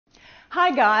Hi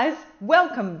guys,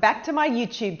 welcome back to my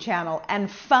YouTube channel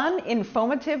and fun,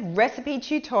 informative recipe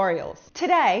tutorials.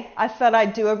 Today, I thought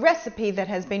I'd do a recipe that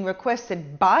has been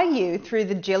requested by you through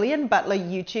the Jillian Butler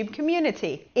YouTube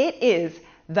community. It is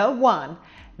the one,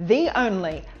 the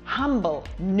only, humble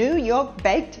New York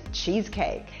baked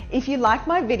cheesecake. If you like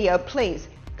my video, please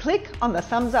click on the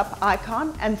thumbs up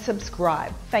icon and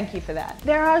subscribe. Thank you for that.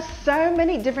 There are so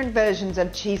many different versions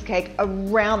of cheesecake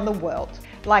around the world,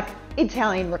 like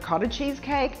Italian ricotta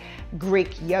cheesecake,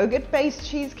 Greek yogurt-based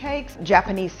cheesecakes,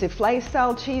 Japanese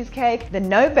souffle-style cheesecake, the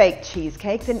no-bake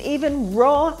cheesecakes, and even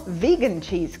raw vegan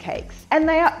cheesecakes. And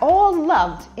they are all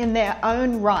loved in their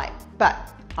own right. But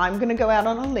I'm going to go out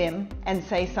on a limb and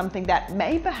say something that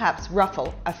may perhaps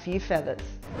ruffle a few feathers.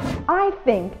 I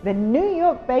think the New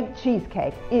York baked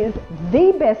cheesecake is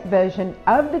the best version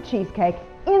of the cheesecake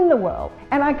in the world.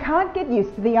 And I can't get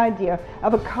used to the idea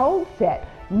of a cold set,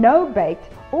 no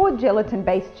baked or gelatin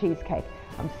based cheesecake.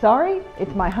 I'm sorry,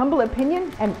 it's my humble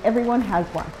opinion and everyone has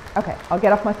one. Okay, I'll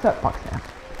get off my soapbox now.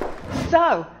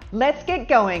 So let's get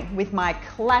going with my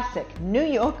classic New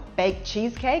York baked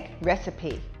cheesecake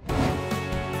recipe.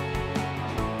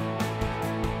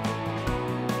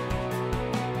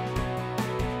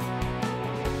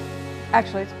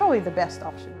 Actually, it's probably the best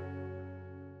option.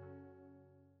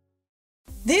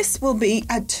 This will be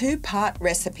a two-part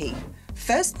recipe.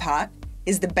 First part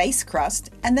is the base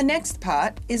crust and the next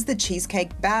part is the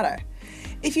cheesecake batter.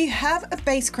 If you have a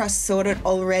base crust sorted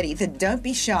already, then don't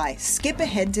be shy. Skip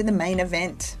ahead to the main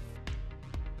event.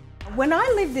 When I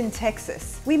lived in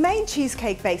Texas, we made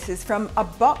cheesecake bases from a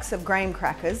box of graham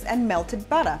crackers and melted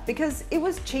butter because it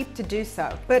was cheap to do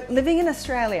so. But living in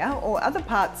Australia or other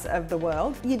parts of the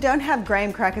world, you don't have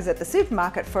graham crackers at the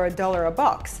supermarket for $1 a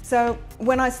box. So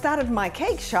when I started my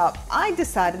cake shop, I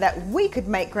decided that we could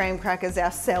make graham crackers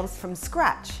ourselves from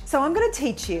scratch. So I'm going to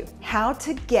teach you how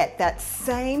to get that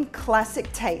same classic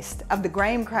taste of the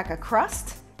graham cracker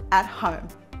crust at home.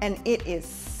 And it is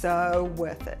so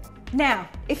worth it. Now,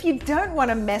 if you don't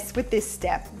want to mess with this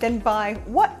step, then buy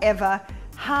whatever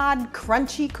hard,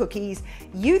 crunchy cookies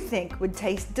you think would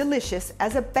taste delicious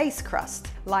as a base crust,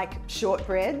 like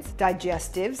shortbreads,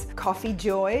 digestives, coffee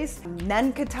joys,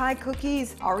 nankatai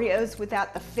cookies, Oreos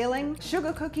without the filling,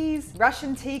 sugar cookies,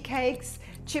 Russian tea cakes,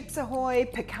 Chips Ahoy,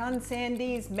 pecan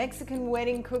sandies, Mexican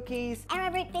wedding cookies,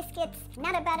 arrowroot biscuits,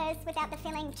 nutter butters without the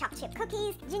filling, chopped chip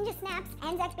cookies, ginger snaps,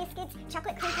 Anzac biscuits,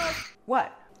 chocolate crinkles.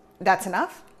 What? That's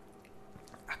enough?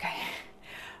 Okay.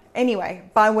 Anyway,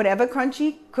 buy whatever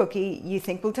crunchy cookie you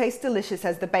think will taste delicious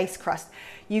as the base crust.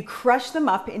 You crush them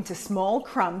up into small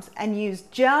crumbs and use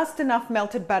just enough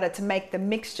melted butter to make the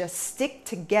mixture stick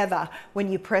together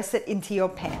when you press it into your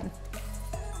pan.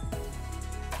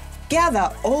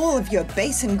 Gather all of your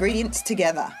base ingredients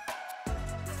together.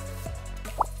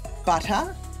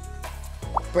 Butter,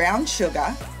 brown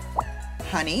sugar,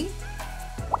 honey,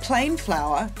 plain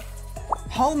flour,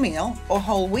 wholemeal or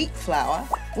whole wheat flour,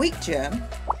 wheat germ,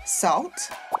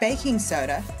 salt, baking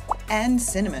soda, and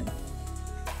cinnamon.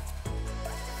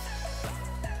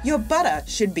 Your butter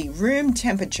should be room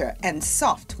temperature and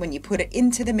soft when you put it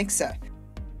into the mixer,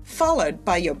 followed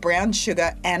by your brown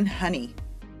sugar and honey.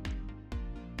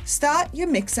 Start your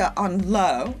mixer on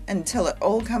low until it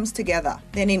all comes together,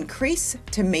 then increase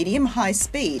to medium-high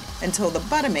speed until the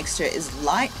butter mixture is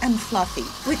light and fluffy,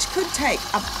 which could take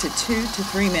up to 2 to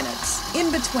 3 minutes.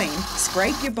 In between,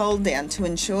 scrape your bowl down to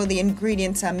ensure the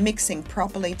ingredients are mixing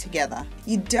properly together.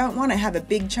 You don't want to have a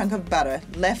big chunk of butter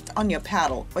left on your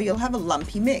paddle or you'll have a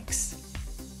lumpy mix.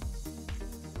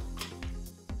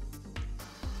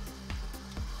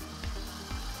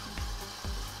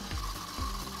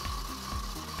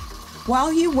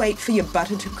 While you wait for your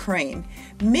butter to cream,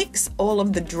 mix all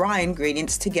of the dry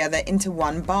ingredients together into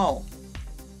one bowl.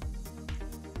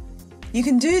 You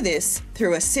can do this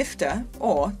through a sifter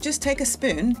or just take a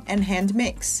spoon and hand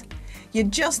mix. You're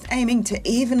just aiming to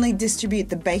evenly distribute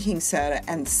the baking soda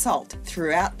and salt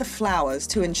throughout the flours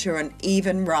to ensure an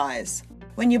even rise.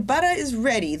 When your butter is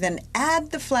ready, then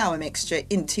add the flour mixture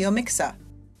into your mixer.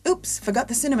 Oops, forgot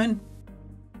the cinnamon.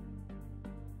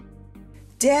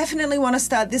 Definitely want to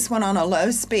start this one on a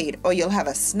low speed or you'll have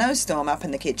a snowstorm up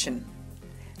in the kitchen.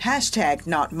 Hashtag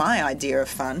not my idea of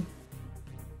fun.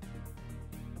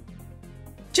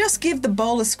 Just give the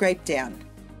bowl a scrape down.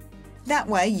 That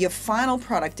way your final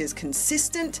product is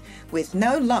consistent with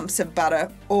no lumps of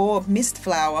butter or missed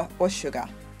flour or sugar.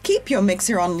 Keep your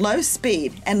mixer on low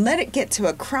speed and let it get to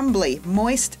a crumbly,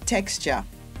 moist texture.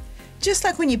 Just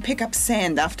like when you pick up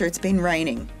sand after it's been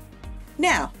raining.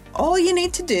 Now, all you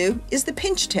need to do is the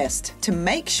pinch test to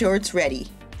make sure it's ready.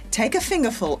 Take a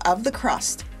fingerful of the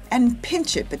crust and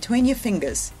pinch it between your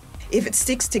fingers. If it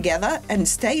sticks together and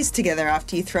stays together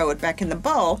after you throw it back in the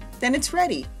bowl, then it's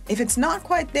ready. If it's not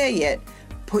quite there yet,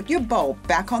 put your bowl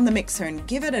back on the mixer and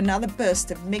give it another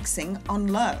burst of mixing on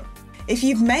low. If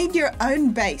you've made your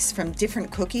own base from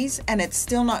different cookies and it's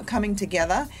still not coming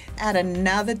together, add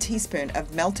another teaspoon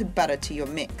of melted butter to your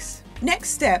mix.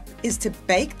 Next step is to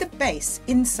bake the base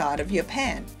inside of your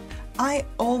pan. I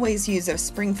always use a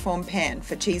springform pan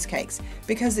for cheesecakes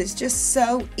because it's just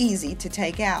so easy to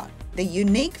take out. The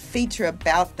unique feature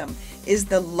about them is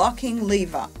the locking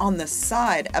lever on the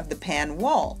side of the pan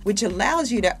wall, which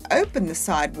allows you to open the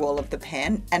side wall of the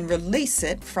pan and release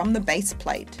it from the base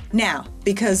plate. Now,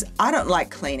 because I don't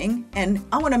like cleaning and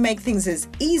I want to make things as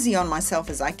easy on myself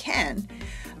as I can,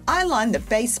 I line the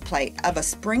base plate of a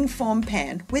springform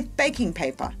pan with baking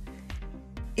paper.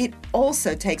 It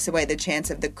also takes away the chance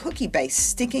of the cookie base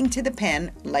sticking to the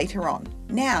pan later on.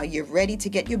 Now you're ready to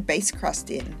get your base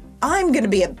crust in. I'm going to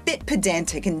be a bit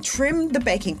pedantic and trim the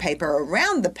baking paper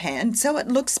around the pan so it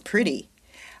looks pretty.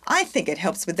 I think it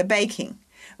helps with the baking.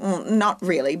 Well, not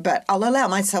really, but I'll allow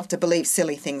myself to believe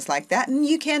silly things like that, and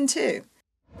you can too.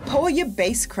 Pour your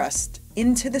base crust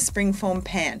into the springform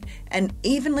pan and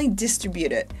evenly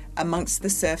distribute it amongst the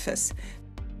surface.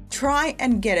 Try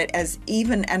and get it as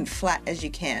even and flat as you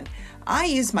can. I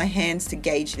use my hands to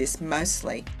gauge this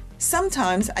mostly.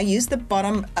 Sometimes I use the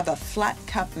bottom of a flat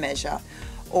cup measure,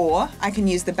 or I can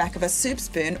use the back of a soup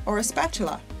spoon or a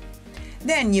spatula.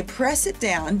 Then you press it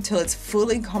down till it's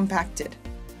fully compacted.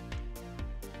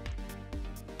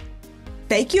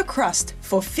 Bake your crust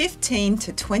for 15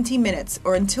 to 20 minutes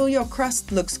or until your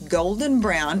crust looks golden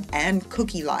brown and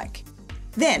cookie-like.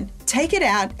 Then take it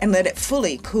out and let it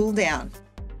fully cool down.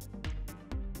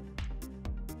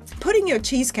 Putting your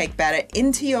cheesecake batter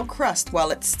into your crust while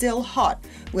it's still hot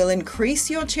will increase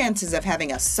your chances of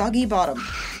having a soggy bottom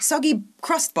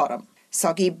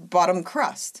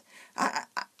crust.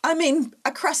 I mean,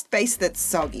 a crust base that's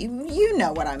soggy. You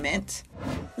know what I meant.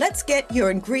 Let's get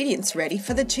your ingredients ready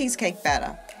for the cheesecake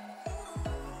batter.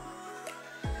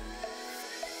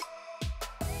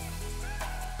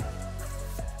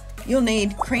 You'll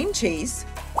need cream cheese,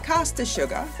 caster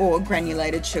sugar or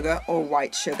granulated sugar or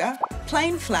white sugar,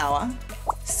 plain flour,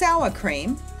 sour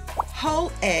cream,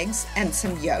 whole eggs and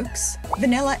some yolks,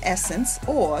 vanilla essence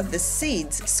or the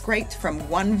seeds scraped from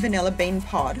one vanilla bean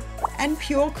pod, and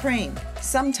pure cream,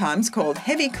 sometimes called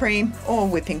heavy cream or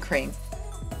whipping cream.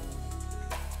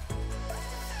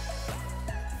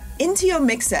 Into your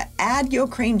mixer, add your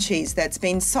cream cheese that's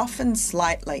been softened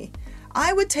slightly.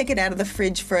 I would take it out of the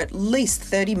fridge for at least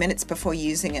 30 minutes before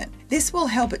using it. This will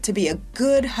help it to be a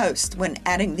good host when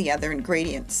adding the other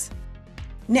ingredients.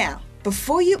 Now,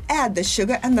 before you add the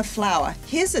sugar and the flour,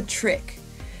 here's a trick.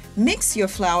 Mix your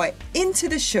flour into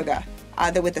the sugar,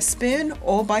 either with a spoon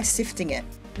or by sifting it.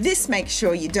 This makes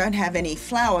sure you don't have any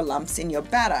flour lumps in your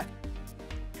batter.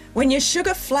 When your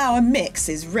sugar-flour mix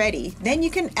is ready, then you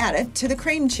can add it to the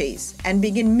cream cheese and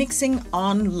begin mixing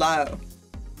on low.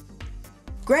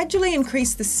 Gradually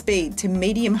increase the speed to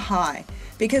medium-high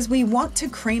because we want to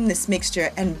cream this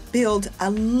mixture and build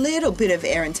a little bit of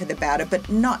air into the batter, but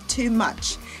not too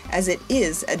much, as it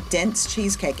is a dense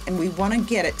cheesecake and we want to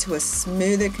get it to a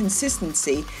smoother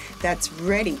consistency that's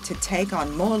ready to take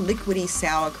on more liquidy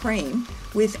sour cream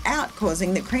without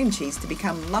causing the cream cheese to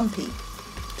become lumpy.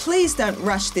 Please don't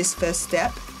rush this first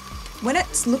step. When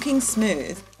it's looking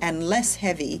smooth and less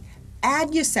heavy,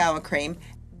 add your sour cream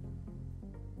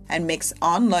and mix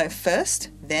on low first,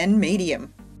 then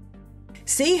medium.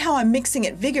 See how I'm mixing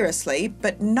it vigorously,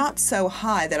 but not so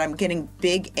high that I'm getting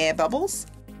big air bubbles?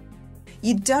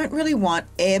 You don't really want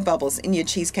air bubbles in your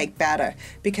cheesecake batter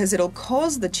because it'll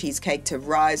cause the cheesecake to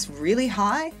rise really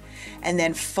high and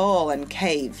then fall and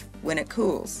cave when it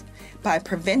cools. By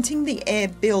preventing the air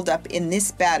buildup in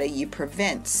this batter, you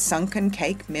prevent sunken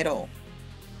cake middle.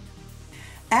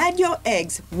 Add your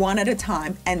eggs one at a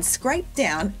time and scrape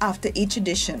down after each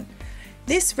addition.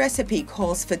 This recipe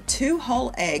calls for 2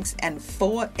 whole eggs and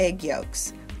 4 egg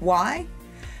yolks. Why?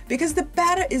 Because the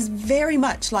batter is very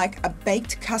much like a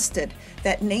baked custard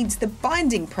that needs the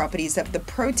binding properties of the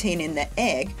protein in the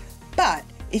egg, but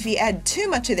if you add too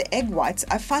much of the egg whites,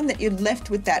 I find that you're left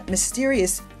with that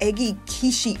mysterious eggy,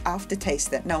 quiche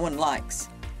aftertaste that no one likes.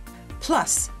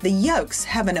 Plus, the yolks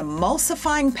have an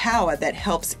emulsifying power that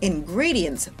helps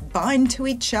ingredients bind to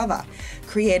each other,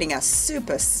 creating a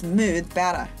super smooth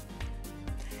batter.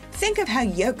 Think of how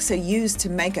yolks are used to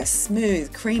make a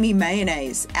smooth, creamy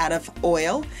mayonnaise out of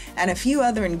oil and a few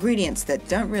other ingredients that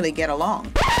don't really get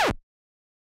along.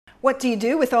 What do you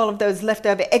do with all of those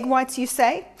leftover egg whites, you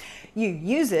say? You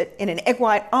use it in an egg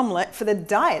white omelette for the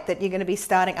diet that you're going to be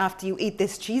starting after you eat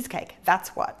this cheesecake. That's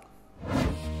what.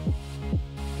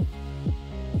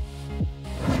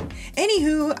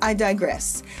 Anywho, I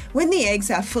digress. When the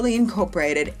eggs are fully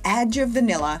incorporated, add your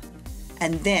vanilla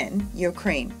and then your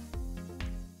cream.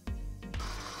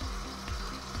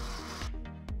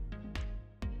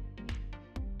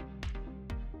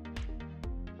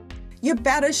 Your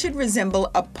batter should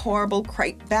resemble a pourable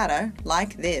crepe batter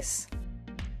like this.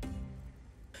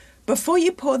 Before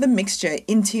you pour the mixture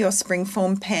into your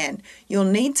springform pan, you'll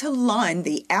need to line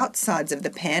the outsides of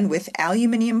the pan with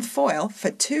aluminium foil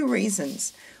for 2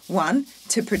 reasons. 1,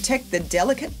 to protect the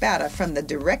delicate batter from the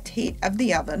direct heat of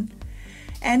the oven,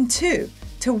 and 2,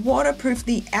 to waterproof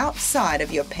the outside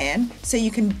of your pan so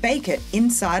you can bake it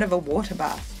inside of a water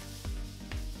bath.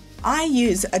 I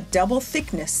use a double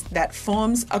thickness that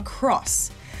forms a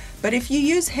cross, but if you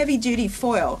use heavy-duty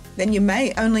foil, then you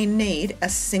may only need a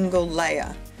single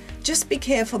layer. Just be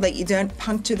careful that you don't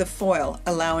puncture the foil,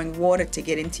 allowing water to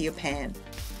get into your pan.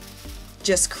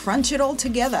 Just crunch it all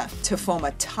together to form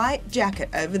a tight jacket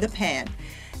over the pan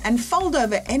and fold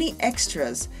over any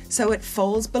extras so it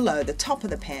falls below the top of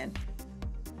the pan.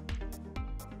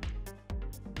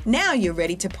 Now you're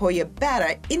ready to pour your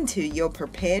batter into your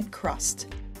prepared crust.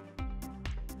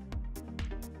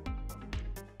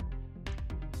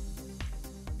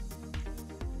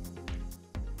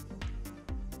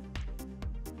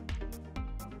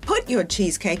 Put your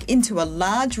cheesecake into a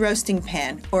large roasting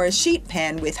pan or a sheet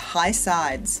pan with high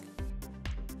sides.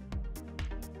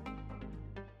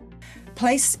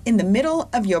 Place in the middle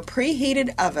of your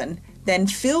preheated oven, then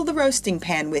fill the roasting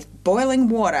pan with boiling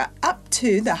water up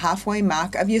to the halfway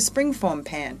mark of your springform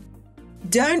pan.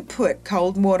 Don't put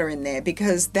cold water in there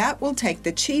because that will take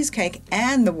the cheesecake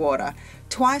and the water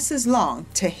twice as long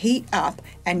to heat up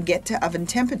and get to oven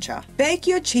temperature. Bake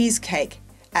your cheesecake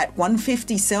at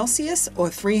 150 Celsius or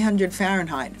 300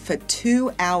 Fahrenheit for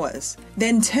 2 hours.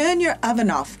 Then turn your oven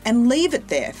off and leave it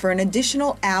there for an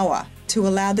additional hour to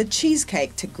allow the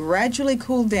cheesecake to gradually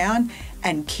cool down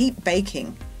and keep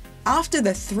baking. After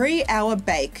the 3-hour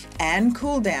bake and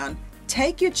cool down,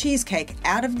 take your cheesecake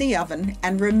out of the oven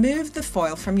and remove the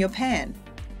foil from your pan.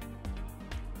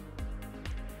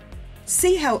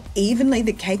 See how evenly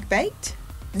the cake baked?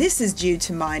 This is due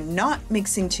to my not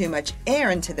mixing too much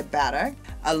air into the batter,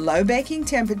 a low baking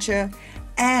temperature,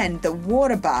 and the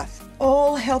water bath,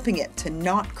 all helping it to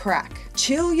not crack.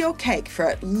 Chill your cake for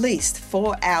at least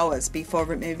 4 hours before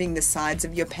removing the sides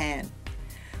of your pan.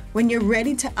 When you're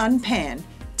ready to unpan,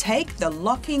 take the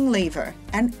locking lever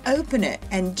and open it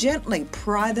and gently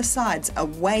pry the sides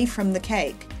away from the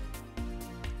cake.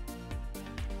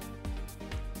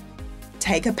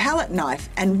 Take a palette knife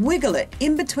and wiggle it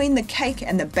in between the cake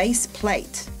and the base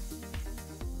plate.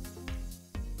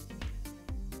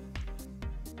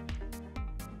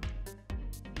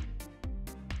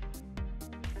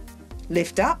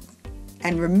 Lift up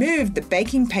and remove the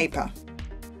baking paper.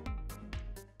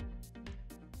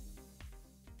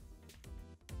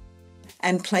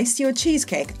 And place your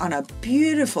cheesecake on a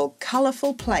beautiful,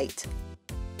 colourful plate.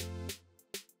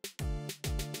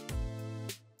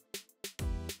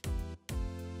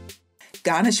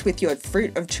 Garnish with your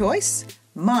fruit of choice.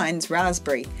 Mine's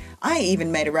raspberry. I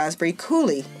even made a raspberry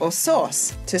coulis or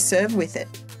sauce to serve with it.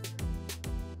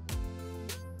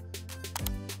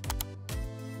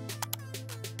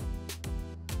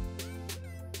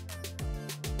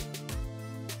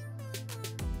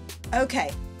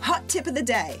 Okay, hot tip of the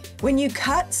day. When you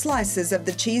cut slices of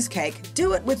the cheesecake,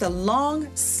 do it with a long,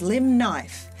 slim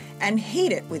knife and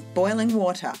heat it with boiling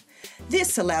water.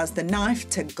 This allows the knife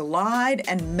to glide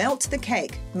and melt the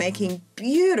cake, making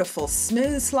beautiful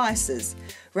smooth slices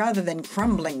rather than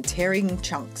crumbling, tearing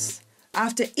chunks.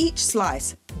 After each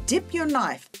slice, dip your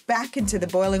knife back into the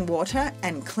boiling water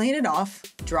and clean it off,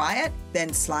 dry it,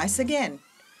 then slice again.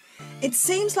 It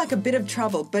seems like a bit of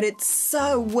trouble, but it's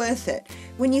so worth it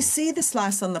when you see the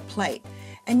slice on the plate,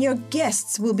 and your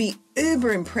guests will be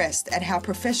uber impressed at how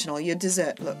professional your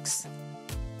dessert looks.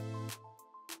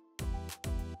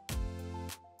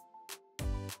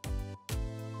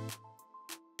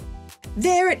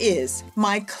 There it is,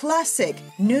 my classic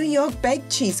New York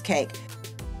baked cheesecake,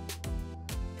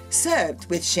 served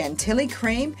with chantilly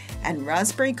cream and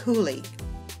raspberry coulis.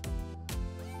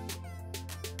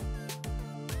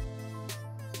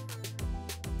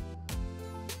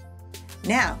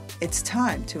 Now it's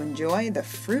time to enjoy the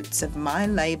fruits of my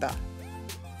labor.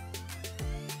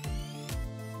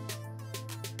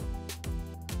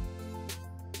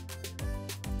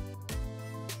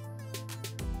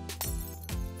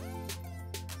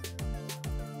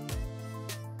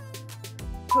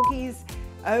 Cookies,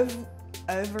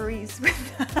 ovaries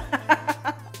with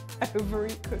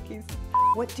ovary cookies.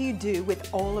 What do you do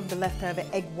with all of the leftover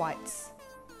egg whites?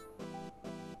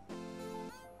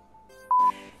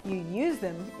 you use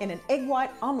them in an egg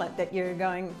white omelette that you're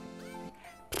going,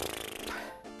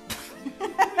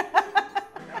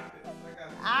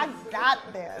 I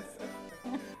got this.